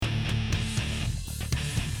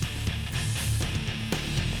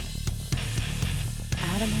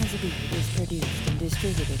Adam Has a Beard is produced and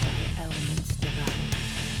distributed by Elements Divine.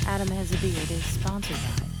 Adam Has a Beard is sponsored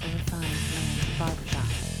by The Refined Man Barbershop,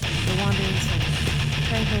 The Wandering Soul,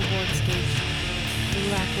 Trejo Boardscape, The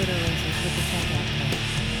Black Widow Racers with the checkout code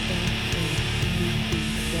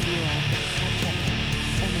AAUBWR at checkout.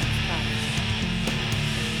 MS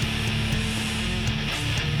Barbershop.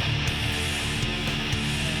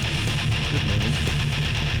 Good morning.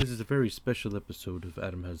 This is a very special episode of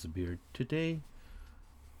Adam Has a Beard. Today,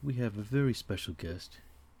 we have a very special guest.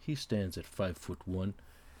 He stands at 5'1",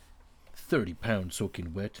 30 pounds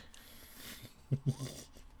soaking wet.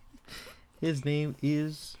 His name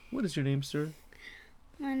is... What is your name, sir?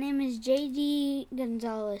 My name is JD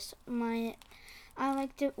Gonzalez. I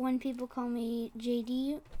like to when people call me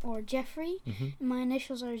JD or Jeffrey. Mm-hmm. My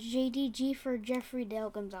initials are JDG for Jeffrey Dale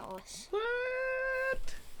Gonzalez.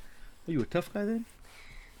 What? Are you a tough guy then?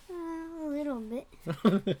 A little bit.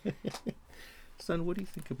 Son, what do you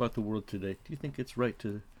think about the world today? Do you think it's right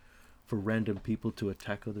for random people to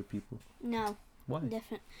attack other people? No. Why?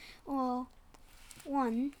 Definitely. Well,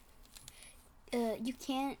 one, you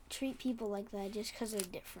can't treat people like that just because they're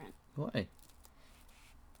different. Why?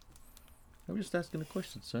 I'm just asking a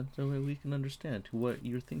question, son, so we can understand what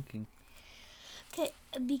you're thinking. Okay,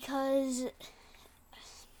 because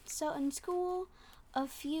so in school, I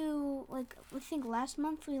think last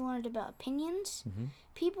month we learned about opinions. Mm-hmm.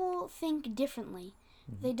 People think differently.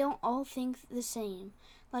 Mm-hmm. They don't all think the same.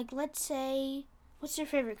 Like, let's say, what's your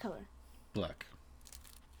favorite color? Black.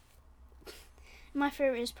 My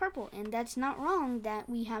favorite is purple, and that's not wrong that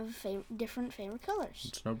we have different favorite colors.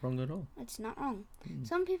 It's not wrong at all. It's not wrong. Mm.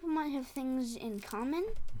 Some people might have things in common,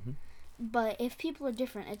 Mhm. but if people are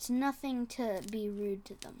different, it's nothing to be rude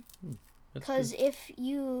to them. That's Because good. if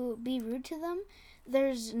you be rude to them,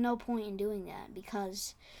 there's no point in doing that,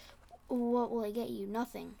 because what will it get you?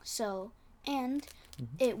 Nothing. So, and Mhm.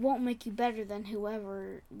 it won't make you better than who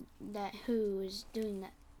is doing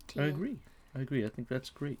that to you. I agree. I think that's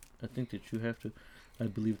great. I think that you have to. I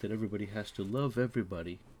believe that everybody has to love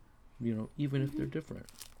everybody, even if they're different.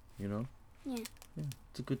 Yeah. Yeah,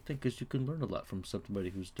 it's a good thing because you can learn a lot from somebody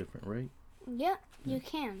who's different, right? Yeah, you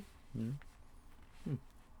can.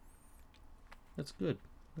 That's good.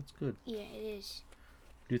 That's good. Yeah, it is.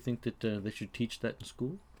 Do you think that they should teach that in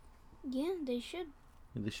school? Yeah, they should.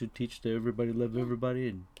 They should teach that everybody love everybody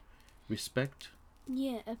and respect.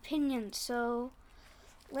 Yeah, opinions. So,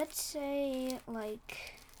 let's say,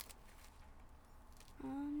 like,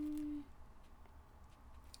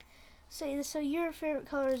 so your favorite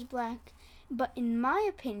color is black, but in my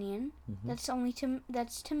opinion, Mhm.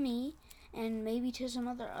 that's to me, and maybe to some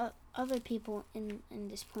other people in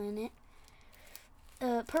this planet.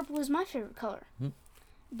 Purple is my favorite color,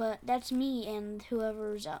 but that's me and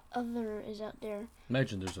whoever's other is out there.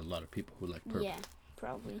 Imagine there's a lot of people who like purple. Yeah,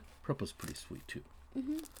 probably. Purple's pretty sweet too.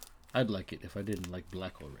 Mhm. I'd like it if I didn't like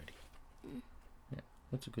black already. Yeah,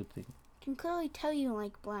 that's a good thing. Can clearly tell you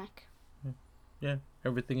like black. Yeah,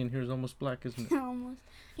 everything in here is almost black, isn't it? Almost.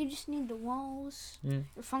 You just need the walls, Yeah,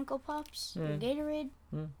 your Funko Pops, your Yeah. Gatorade.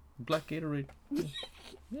 black Gatorade.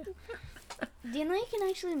 Do you know you can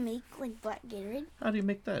actually make like black Gatorade? How do you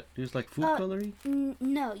make that? Is like food coloring?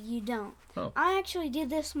 No, you don't. Oh. I actually did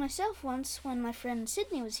this myself once when my friend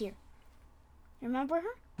Sydney was here. Remember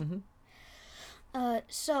her? Mm-hmm.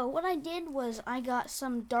 So what I did was I got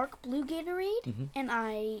some dark blue Gatorade, Mhm. and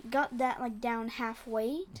I got that like down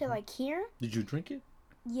halfway to like here. Did you drink it?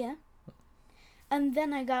 Yeah. And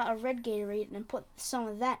then I got a red Gatorade and put some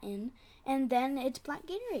of that in, and then it's black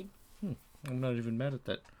Gatorade. I'm not even mad at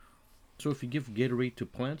that. So if you give Gatorade to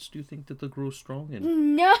plants, do you think that they'll grow strong?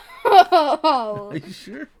 And No! are you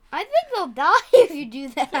sure? I think they'll die if you do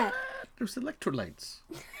that. There's electrolytes.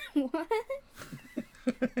 What?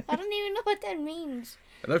 I don't even know what that means.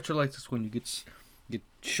 Electrolytes is when you get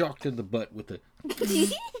shocked in the butt with a...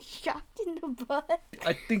 Shocked in the butt.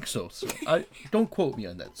 I think so, sir. I don't quote me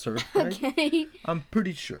on that, sir. right? Okay. I'm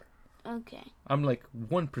pretty sure. Okay. I'm like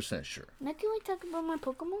 1% sure. Now can we talk about my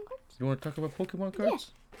Pokemon cards? You want to talk about Pokemon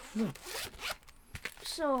cards?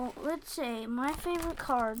 So, let's say my favorite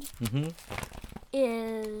card Mm-hmm.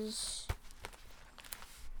 is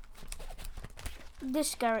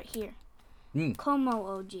this guy right here. Mm. Como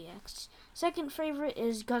OGX. Second favorite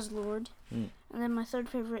is Guzzlord. Mm. And then my third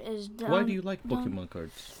favorite is Why do you like Pokemon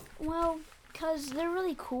cards? Well, because they're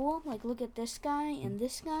really cool. Like, look at this guy and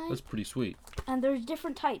this guy. That's pretty sweet. And there's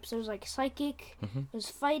different types. There's, like, psychic. Mhm. There's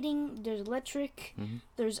fighting. There's electric. Mhm.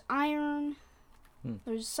 There's iron. Mm.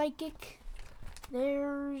 There's psychic.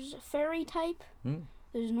 There's fairy type. Mm.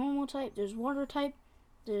 There's normal type. There's water type.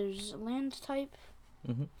 There's land type.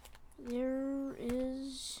 Mhm. There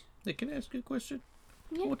is... Hey, can I ask you a question?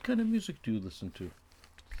 Yeah. What kind of music do you listen to?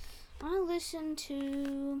 I listen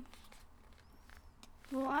to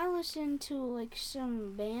like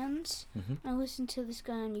some bands. Mm-hmm. I listen to this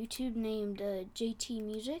guy on YouTube named JT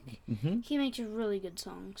Music. Mm-hmm. He makes really good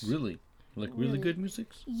songs. Really? Like really Really. good music?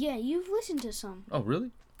 Yeah, you've listened to some. Oh,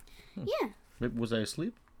 really? Yeah. Was I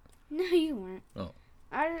asleep? No, you weren't. Oh.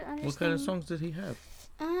 I What kind of songs did he have?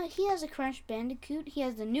 He has a Crash Bandicoot. He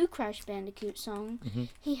has the new Crash Bandicoot song. Mm-hmm.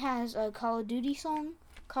 He has a Call of Duty song.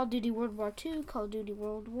 Call of Duty World War II. Call of Duty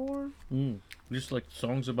World War. Just like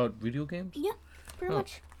songs about video games? Yeah, pretty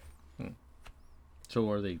much. So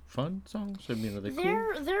are they fun songs? I mean, are they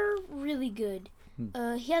cool? They're really good.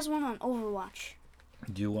 He has one on Overwatch.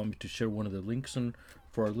 Do you want me to share one of the links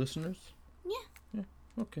for our listeners? Yeah.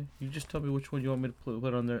 Okay. You just tell me which one you want me to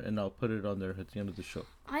put on there, and I'll put it on there at the end of the show.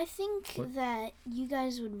 I think that you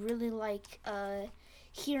guys would really like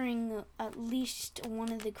hearing at least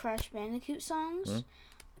one of the Crash Bandicoot songs.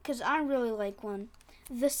 Because I really like one.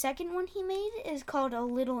 The second one he made is called A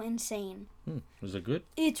Little Insane. Is it good?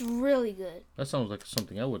 It's really good. That sounds like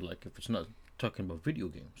something I would like if it's not talking about video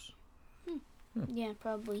games. Yeah,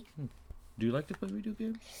 probably. Do you like to play video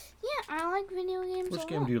games? Yeah, I like video games Which a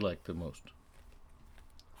game lot. do you like the most?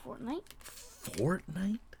 Fortnite.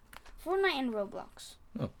 Fortnite? Fortnite and Roblox.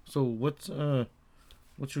 Oh, so what's your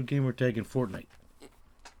gamer tag in Fortnite?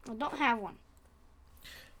 I don't have one.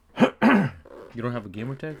 You don't have a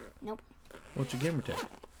gamer tag? Nope. What's your gamer tag?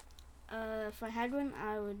 If I had one,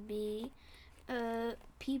 I would be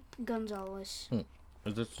Peep Gonzalez.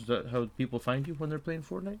 Is that how people find you when they're playing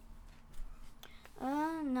Fortnite?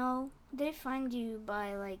 No. They find you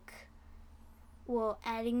by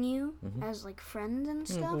adding you as friends and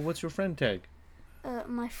stuff. Well, what's your friend tag?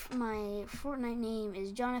 My Fortnite name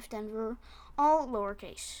is John F. Denver, all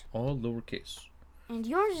lowercase. All lowercase. And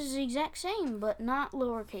yours is the exact same, but not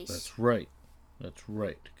lowercase. That's right. That's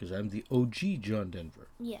right. Because I'm the OG John Denver.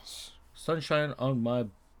 Yes. Sunshine on my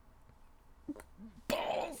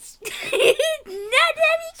balls. Not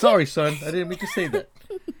Sorry, son. I didn't mean to say that.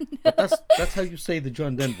 But that's how you say the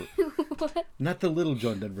John Denver. What? Not the little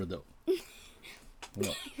John Denver, though. No.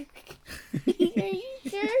 Are you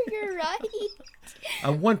sure you're right?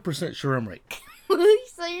 I'm 1% sure I'm right.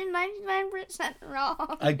 So you're 99%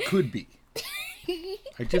 wrong. I could be.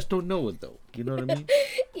 I just don't know it, though. You know what I mean?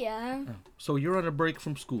 Yeah. So you're on a break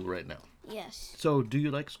from school right now. Yes. So do you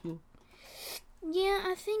like school? Yeah,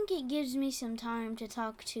 I think it gives me some time to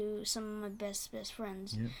talk to some of my best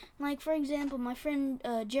friends. Yeah. Like, for example, my friend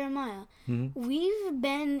Jeremiah. Mm-hmm. We've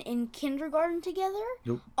been in kindergarten together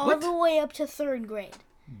all What? the way up to 3rd grade.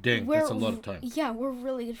 Dang, that's a lot of time. Yeah, we're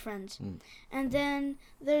really good friends. And then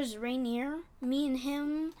there's Rainier. Me and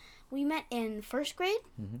him, we met in 1st grade.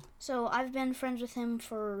 Mm-hmm. So I've been friends with him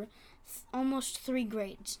for almost 3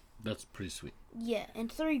 grades. That's pretty sweet. Yeah,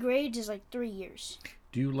 and 3 grades is 3 years.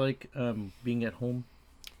 Do you like being at home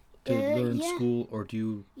to learn yeah. school, or do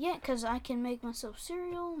you... Yeah, because I can make myself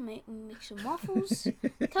cereal, make some waffles,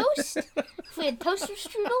 toast. If we had toaster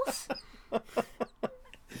strudels.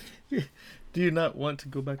 Do you not want to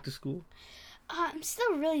go back to school? I'm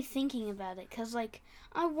still really thinking about it, because,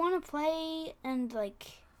 I want to play and,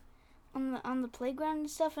 on the playground and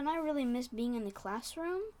stuff, and I really miss being in the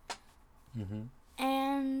classroom. Mm-hmm.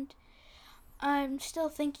 And I'm still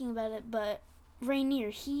thinking about it, but Rainier,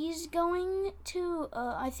 he's going to,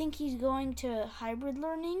 I think he's going to hybrid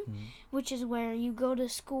learning, which is where you go to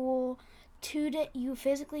school you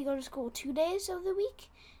physically go to school 2 days of the week,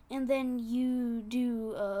 and then you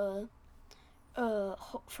do,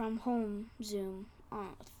 from home Zoom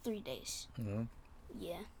on 3 days. Yeah.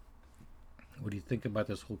 Yeah. What do you think about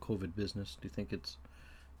this whole COVID business? Do you think it's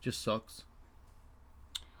just sucks?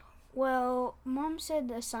 Well, Mom said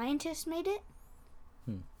a scientist made it.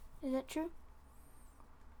 Is that true?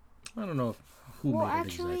 I don't know who made it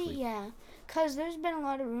exactly. Yeah. Because there's been a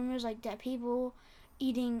lot of rumors that people who were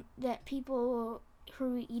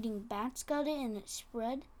eating bats got it and it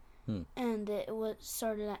spread. And it was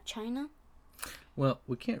started at China. Well,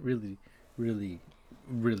 we can't really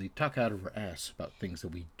talk out of our ass about things that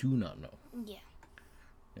we do not know. Yeah.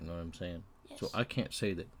 You know what I'm saying? Yes. So I can't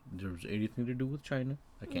say that there's anything to do with China.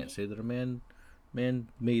 I can't say that a man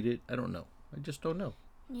made it. I don't know. I just don't know.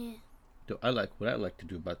 Yeah. So what I like to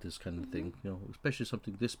do about this kind of thing, especially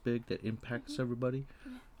something this big that impacts everybody.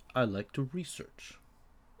 Yeah. I like to research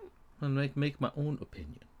and make my own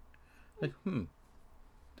opinion.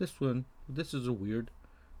 This is a weird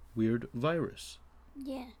virus.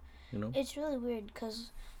 Yeah. You know? It's really weird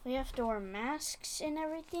because we have to wear masks and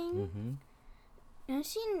everything. Mm-hmm. And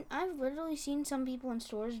I've literally seen some people in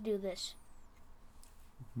stores do this.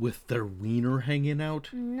 With their wiener hanging out?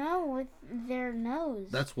 No, with their nose.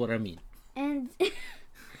 That's what I mean. And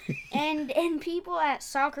and people at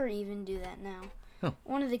soccer even do that now. Huh.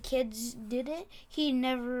 One of the kids did it. He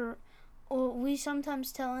never. We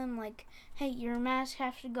sometimes tell him like, "Hey, your mask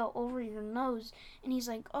has to go over your nose," and he's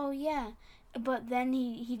like, "Oh yeah," but then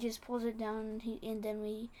he just pulls it down, and then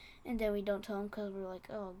we don't tell him because we're like,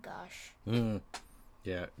 "Oh gosh."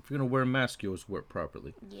 Yeah, if you're gonna wear a mask, you always wear it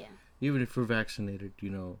properly. Yeah. Even if you're vaccinated,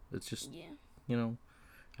 it's just,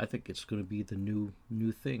 I think it's gonna be the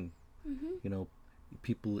new thing. Mm-hmm.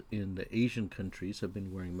 People in the Asian countries have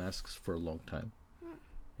been wearing masks for a long time.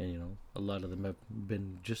 And, a lot of them have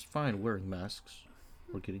been just fine wearing masks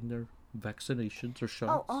or getting their vaccinations or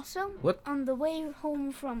shots. Oh, also, what? On the way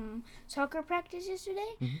home from soccer practice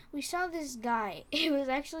yesterday, we saw this guy. It was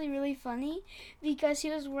actually really funny because he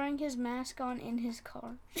was wearing his mask on in his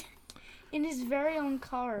car. In his very own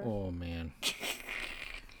car. Oh, man.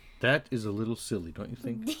 That is a little silly, don't you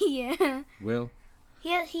think? Yeah. Well.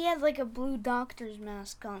 He had like a blue doctor's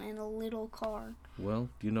mask on in a little car. Well,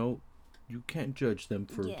 you can't judge them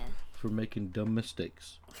for making dumb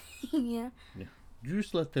mistakes. Yeah. You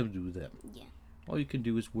just let them do them. Yeah. All you can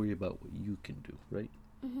do is worry about what you can do, right?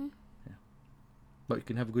 Mm-hmm. Yeah. But you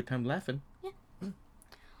can have a good time laughing. Yeah.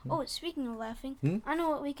 Oh, speaking of laughing, I know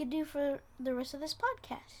what we could do for the rest of this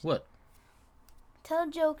podcast. What? Tell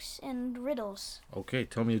jokes and riddles. Okay,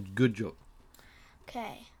 tell me a good joke.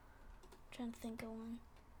 Okay. Trying to think of one.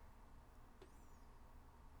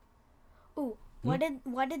 Ooh, why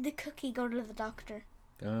did the cookie go to the doctor?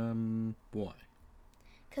 Why?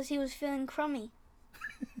 'Cause he was feeling crummy.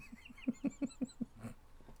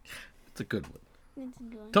 It's a good one. It's a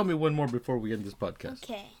good one. Tell me one more before we end this podcast.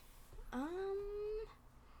 Okay.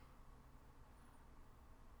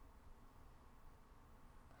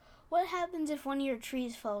 What happens if one of your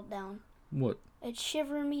trees fell down? What? It's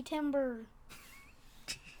shiver me timber.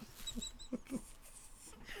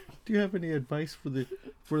 Do you have any advice for the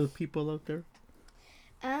people out there?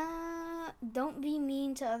 Don't be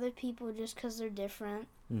mean to other people just 'cause they're different.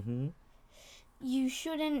 Mm-hmm. You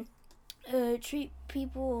shouldn't treat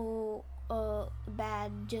people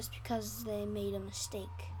bad just because they made a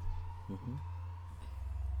mistake. Mm-hmm.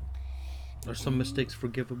 Are some mistakes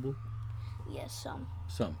forgivable? Yes, some.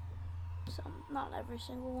 Some. Not every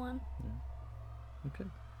single one. Yeah. Okay.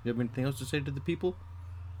 You have anything else to say to the people?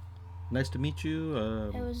 Nice to meet you.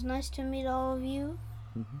 It was nice to meet all of you.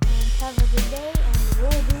 Mm-hmm. And have a good day. And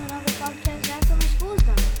we'll do another podcast after my school's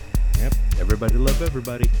done. Yep. Everybody love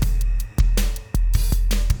everybody.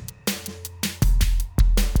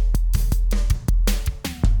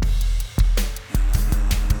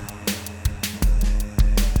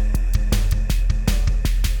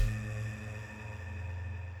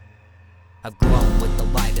 I've grown with the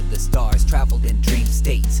light of the stars, traveled in dream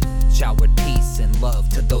states, showered peace and love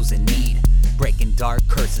to those in need, breaking dark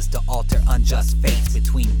curses to alter unjust fates.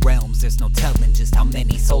 Between realms, there's no telling just how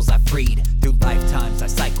many souls I freed. Through lifetimes, I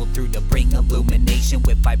cycled through to bring illumination.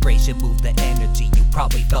 With vibration, move the energy, you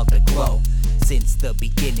probably felt the glow. Since the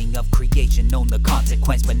beginning of creation, known the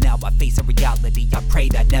consequence, but now I face a reality I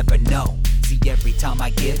prayed I'd never know. See, every time I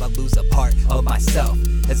give, I lose a part of myself.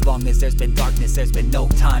 As long as there's been darkness, there's been no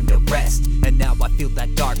time to rest. And now I feel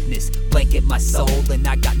that darkness blanket my soul, and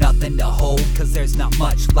I got nothing to hold, 'cause there's not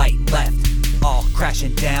much light left. All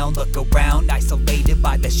crashing down, look around, isolated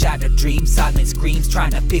by the shattered dreams. Silent screams,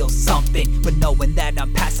 trying to feel something, but knowing that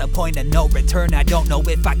I'm past a point of no return. I don't know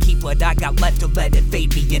if I keep what I got left or let it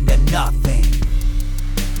fade me into nothing.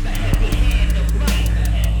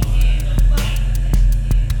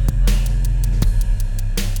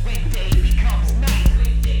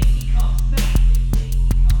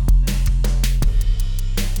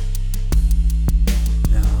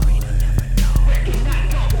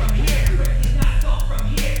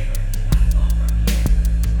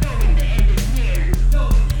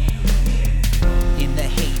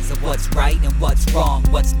 Wrong,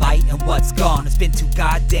 what's light and what's gone. It's been too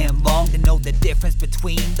goddamn long to know the difference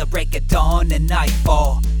between the break of dawn and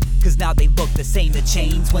nightfall. 'Cause now they look the same, the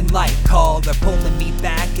chains when light call. They're pulling me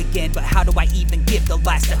back again, but how do I even give the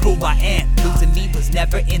last of who I am? Losing me was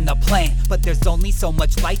never in the plan, but there's only so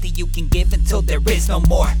much light that you can give until there is no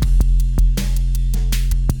more.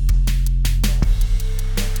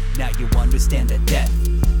 Now you understand the depth,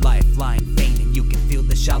 lifeline faint and you can feel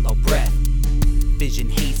the shallow breath.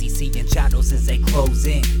 Vision hazy, seeing shadows as they close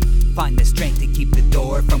in. Find the strength to keep the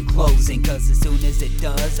door from closing, 'cause as soon as it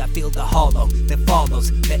does, I feel the hollow that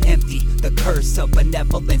follows, the empty, the curse of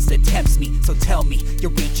benevolence that tempts me. So tell me,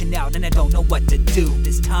 you're reaching out and I don't know what to do.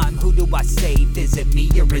 This time, who do I save? Is it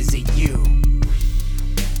me or is it you?